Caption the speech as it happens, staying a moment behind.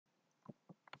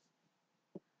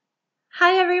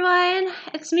Hi everyone,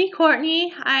 it's me,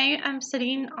 Courtney. I am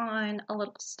sitting on a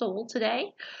little stool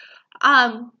today.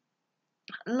 Um,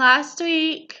 Last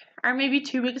week, or maybe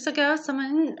 2 weeks ago,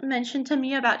 someone mentioned to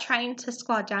me about trying to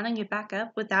squat down and get back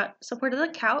up without support of the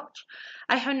couch.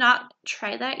 I have not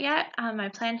tried that yet. I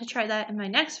plan to try that in my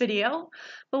next video.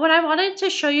 But what I wanted to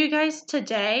show you guys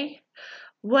today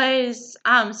was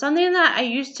something that I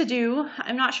used to do.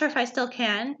 I'm not sure if I still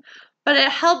can, but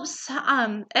it helps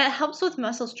with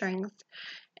muscle strength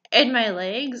in my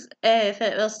legs if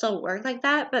it will still work like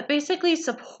that. But basically,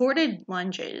 supported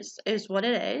lunges is what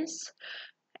it is.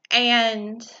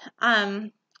 And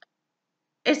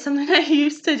it's something I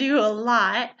used to do a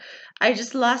lot. I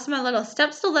just lost my little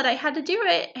step stool that I had to do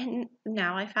it, and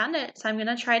now I found it. So I'm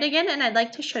going to try it again, and I'd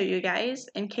like to show you guys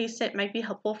in case it might be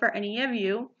helpful for any of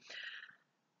you.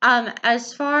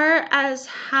 As far as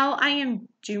how I am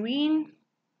doing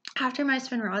after my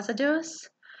Spinraza dose,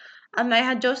 I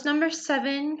had dose number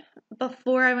 7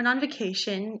 before I went on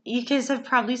vacation. You guys have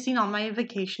probably seen all my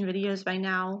vacation videos by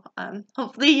now.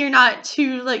 Hopefully you're not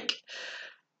too like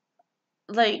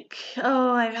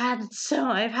oh, I've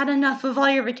had enough of all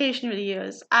your vacation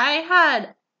videos.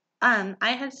 I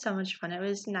had so much fun. It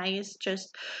was nice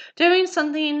just doing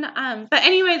something. But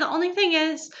anyway, the only thing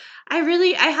is I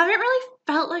haven't really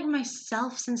felt like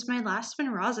myself since my last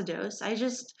Spinraza dose.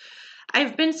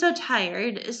 I've been so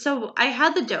tired. So I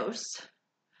had the dose.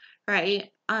 Right.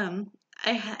 I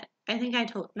think I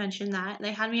mentioned that.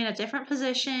 They had me in a different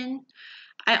position.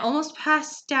 I almost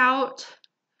passed out.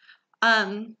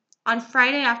 On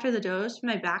Friday after the dose,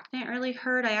 my back didn't really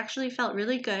hurt. I actually felt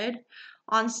really good.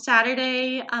 On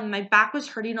Saturday, my back was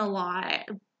hurting a lot,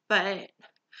 but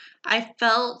I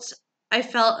felt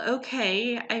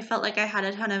okay. I felt like I had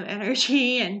a ton of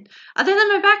energy, and other than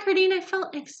my back hurting, I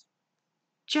felt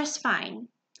just fine.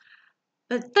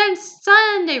 But then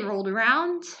Sunday rolled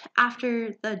around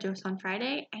after the dose on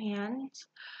Friday, and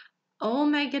oh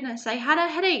my goodness, I had a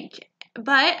headache.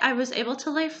 But I was able to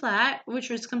lay flat, which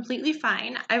was completely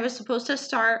fine. I was supposed to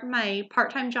start my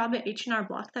part-time job at H&R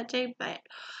Block that day, but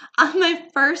on my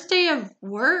first day of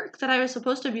work that I was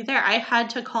supposed to be there, I had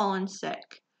to call in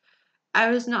sick. I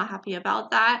was not happy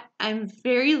about that. I'm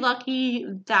very lucky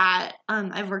that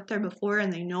I've worked there before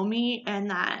and they know me,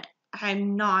 and that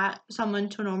I'm not someone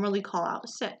to normally call out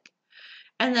sick.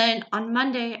 And then on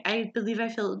Monday, I believe I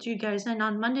filled you guys in.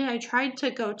 On Monday, I tried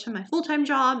to go to my full-time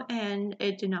job and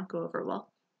it did not go over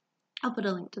well. I'll put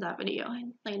a link to that video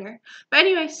later. But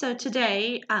anyway, so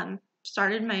today,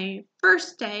 started my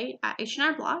first day at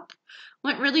H&R Block.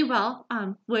 Went really well,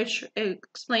 which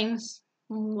explains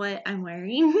what I'm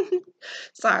wearing.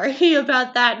 Sorry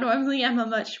about that. Normally, I'm a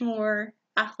much more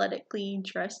athletically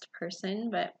dressed person,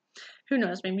 but who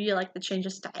knows, maybe you like the change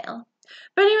of style.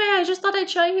 But anyway, I just thought I'd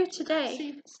show you today.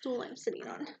 See the stool I'm sitting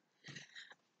on.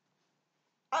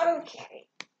 Okay.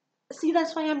 See,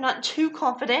 that's why I'm not too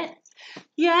confident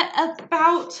yet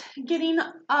about getting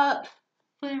up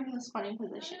from the squatting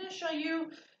position. I'm going to show you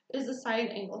is the side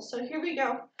angle. So here we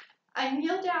go. I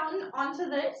kneel down onto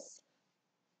this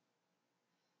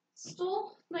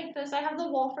stool like this. I have the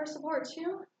wall for support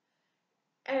too.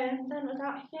 And then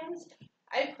without hands,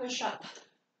 I push up.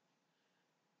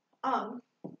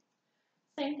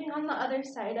 Same thing on the other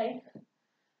side.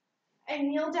 I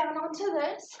kneel down onto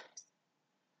this.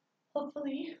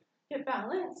 Hopefully get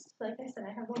balanced. Like I said,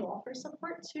 I have the wall for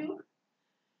support too.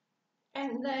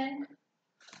 And then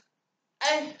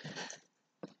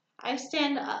I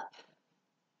stand up.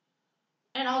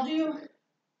 And I'll do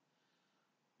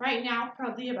right now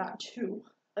probably about 2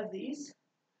 of these.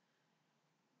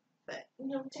 But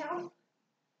kneel down.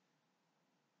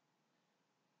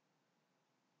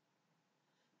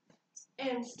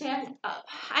 And stand up.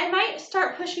 I might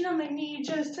start pushing on my knee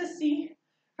just to see,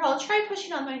 or I'll try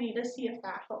pushing on my knee to see if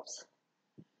that helps.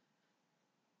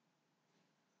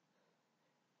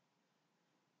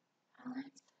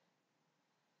 Balance.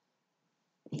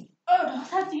 Oh no,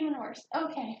 that's even worse.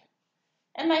 Okay.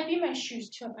 It might be my shoes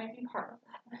too. It might be part of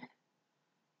that.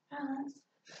 Balance.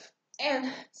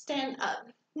 And stand up.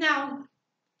 Now,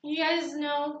 you guys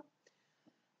know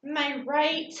my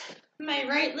right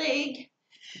leg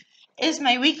is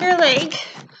my weaker leg.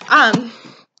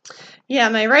 Yeah,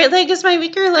 my right leg is my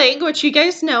weaker leg, which you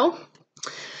guys know.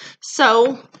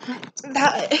 So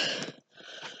that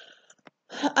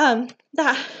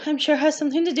I'm sure has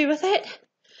something to do with it.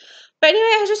 But anyway,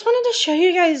 I just wanted to show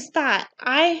you guys that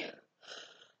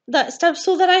that step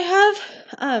stool that I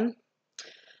have.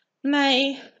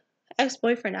 My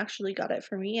ex-boyfriend actually got it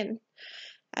for me, and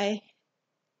I'm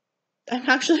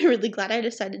actually really glad I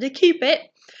decided to keep it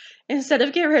instead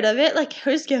of get rid of it like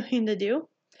I was going to do.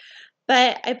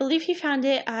 but I believe he found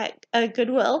it at a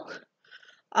Goodwill.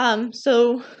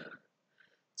 So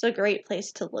it's a great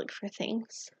place to look for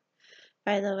things,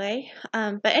 by the way.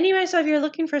 But anyway, so if you're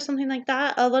looking for something like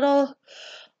that, a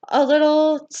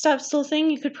little step stool thing,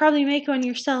 you could probably make one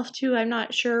yourself too. I'm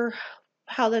not sure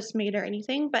how that's made or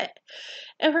anything, but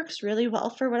it works really well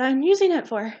for what I'm using it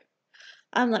for.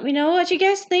 Let me know what you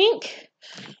guys think.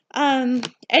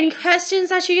 Any questions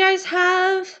that you guys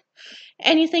have,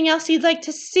 anything else you'd like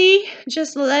to see,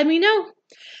 just let me know.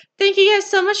 Thank you guys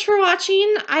so much for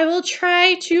watching. I will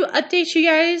try to update you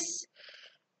guys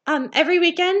every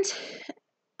weekend.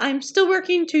 I'm still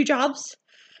working 2 jobs.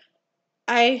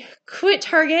 I quit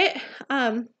Target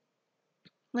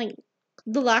like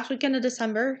the last weekend of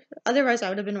December. Otherwise, I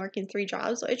would have been working 3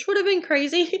 jobs, which would have been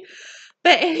crazy.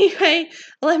 But anyway,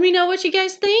 let me know what you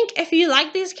guys think. If you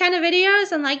like these kind of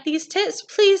videos and like these tips,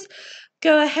 please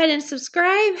go ahead and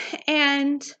subscribe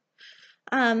and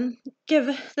give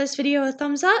this video a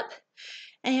thumbs up.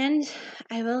 And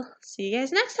I will see you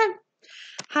guys next time.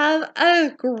 Have a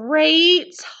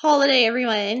great holiday,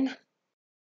 everyone.